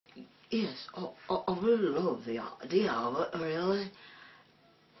Yes, I really love the idea of it, really.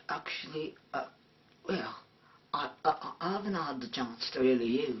 Actually, well, I haven't had the chance to really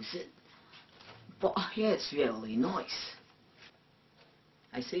use it, but I hear it's really nice.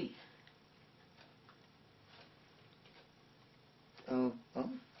 I see. Oh,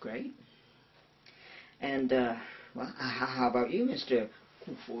 great. And, well, how about you, Mr.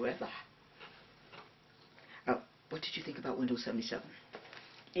 Forever? What did you think about Windows 77?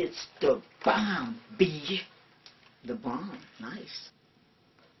 It's the bomb, B. The bomb, nice.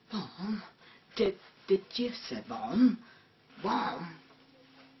 Bomb? Did you say bomb? Bomb?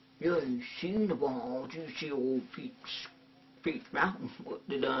 You ain't seen the bomb, you see old Pete's Mountain, what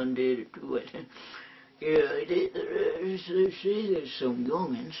they done did to it. Yeah, they say there's some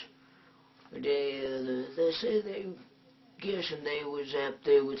youngins. They say they guessing they was up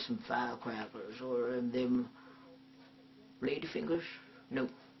there with some firecrackers or them ladyfingers. No,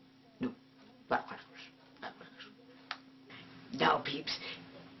 firecrackers. No, peeps.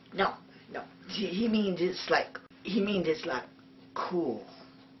 No. He means it's like cool,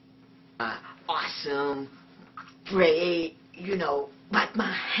 awesome, great. You know, like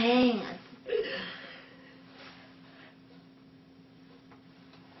my hand.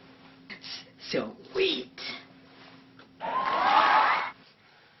 Sweet.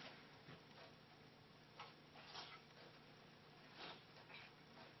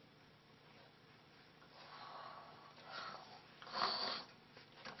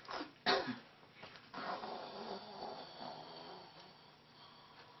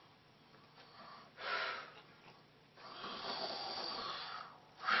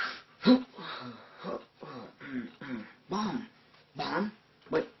 Bomb.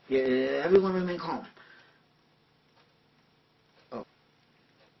 Wait, everyone remain calm. Oh.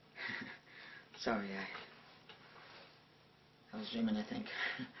 Sorry, I was dreaming, I think.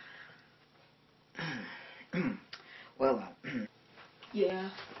 Well, yeah,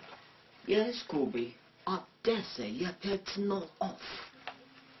 Scooby. I dare say your pet's not off.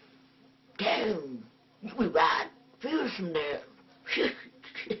 Damn, you be right. Feel some there.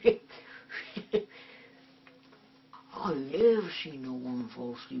 I never seen no one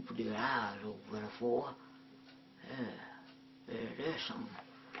fall asleep with their eyes open before. There's something.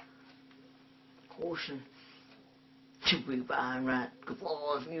 Of course, to be fine right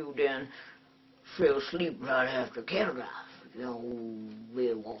before if you then fell asleep right after cattle drive. You know,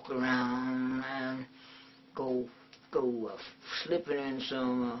 we'll walk around and go slipping in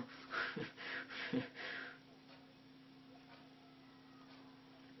some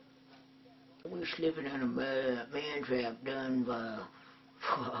we slipping in a man trap done by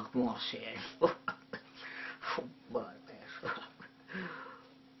what's that? But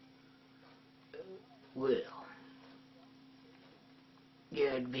well,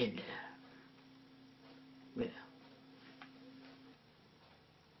 yeah, I'd been there. Well.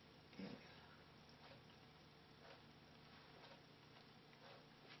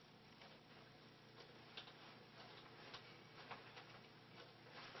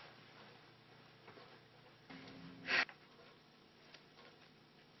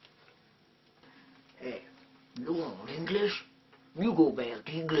 Hey, you want English? You go back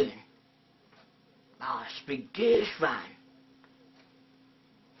to England. I speak this fine.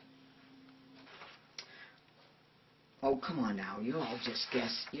 Oh, come on now. You're all just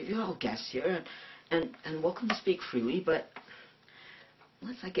guests. You're all guests here, and welcome to speak freely. But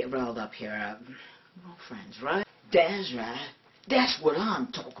once I get riled up here, we're all friends, right? That's right. That's what I'm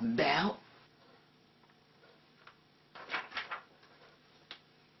talking about.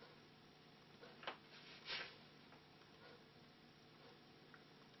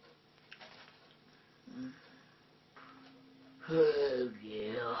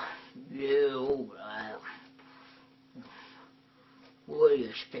 Yeah, all right. What do you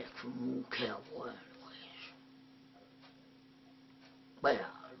expect from an old cowboy anyways? Well,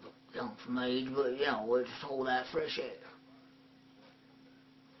 I look young for my age, but you know, it's just all that fresh air.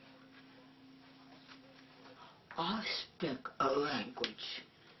 I speak a language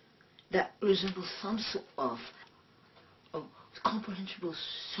that resembles some sort of comprehensible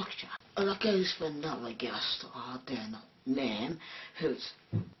structure. Like I was for another guest, I dare not name,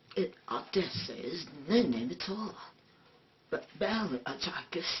 I dare say is no name at all. But barely a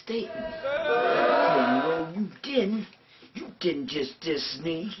tiger statement. Oh, no, you didn't just diss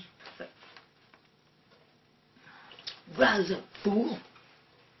me. Rise up, fool.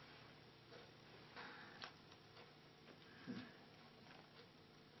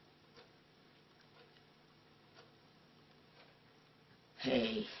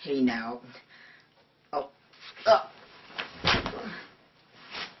 Hey now. Oh.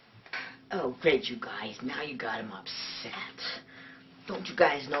 Oh, great, you guys. Now you got him upset. Don't you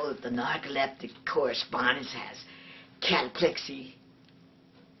guys know that the Narcoleptic Correspondent has Cataplexy?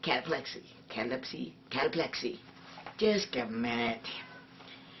 Cataplexy. Just give him a minute.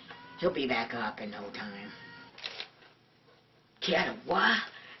 He'll be back up in no time. What?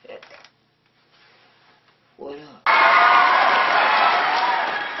 What up?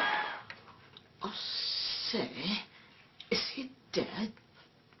 Oh, say, is he dead?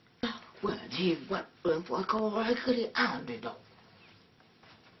 Well, gee, what could he under though?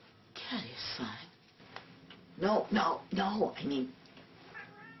 Get his son. No, I mean,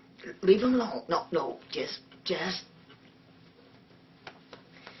 leave him alone. No, just,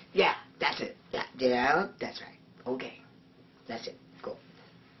 yeah, that's it. Yeah, that's right. Okay, that's it. Go.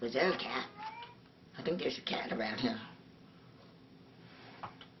 Was there a cat? I think there's a cat around here.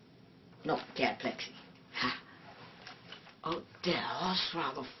 No, Cataplexy. Ha. Oh, that's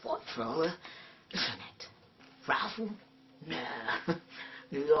rather thoughtful, isn't it? Frightful? Nah,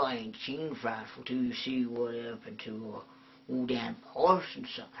 you ain't seen frightful till you see what happened to old Dan Parsons'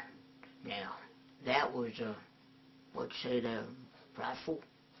 son. Now, that was, what'd you say there, frightful?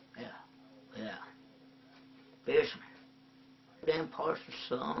 Yeah. Listen, Dan Parsons'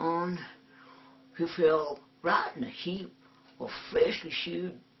 son, he fell right in a heap of freshly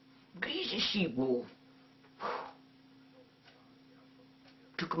sheared greasy sheep wool.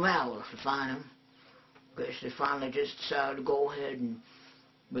 Took 'em hours to find him. Guess they finally just decided to go ahead and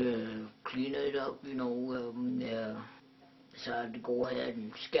clean it up, you know. Decided to go ahead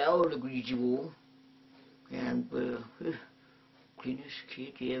and scour the greasy wool and clean as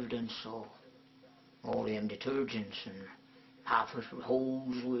kid you ever done saw. All them detergents and half of the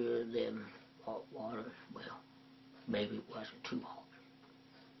holes with them hot water. Well, maybe it wasn't too hot.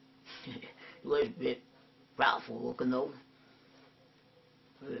 It was a bit frightful looking though.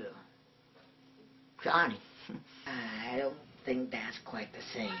 Yeah. Shiny. I don't think that's quite the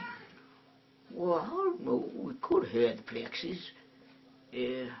same. Well, I don't know. We could have had the plexes.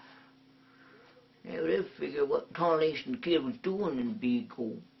 Yeah. Yeah, they figure what tarnation the kid was doing in the big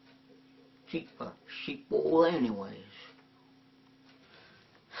old sheep bowl anyways.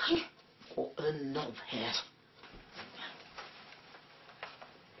 Oh, enough hat.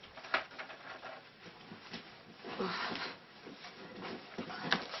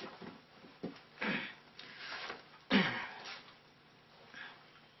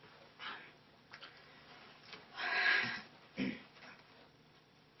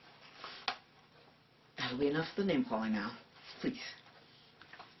 That'll be enough for the name calling now. Please.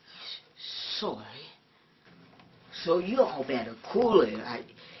 Sorry. So you all better cool it,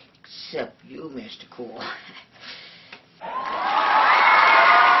 except you, Mr. Cool.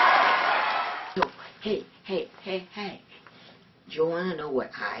 So, hey. Do you want to know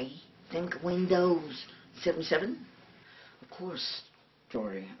what I think of Windows 77? Of course,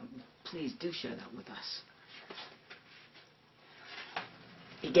 Drory. Please do share that with us.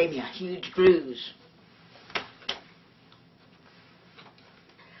 It gave me a huge bruise.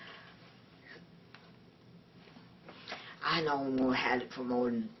 I no more had it for more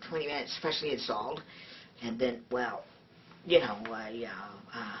than 20 minutes, freshly installed. And then, well, you know,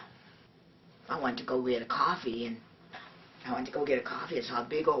 I went to go get a coffee, and I saw a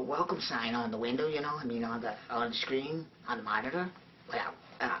big old welcome sign on the window, you know, I mean, on the screen, on the monitor. Well,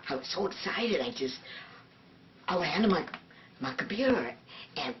 I was so excited, I ran to my computer,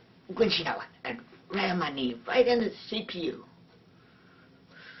 and wouldn't you know it, I ran my knee right into the CPU.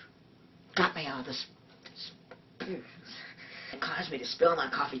 Got me all this. It caused me to spill my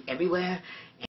coffee everywhere,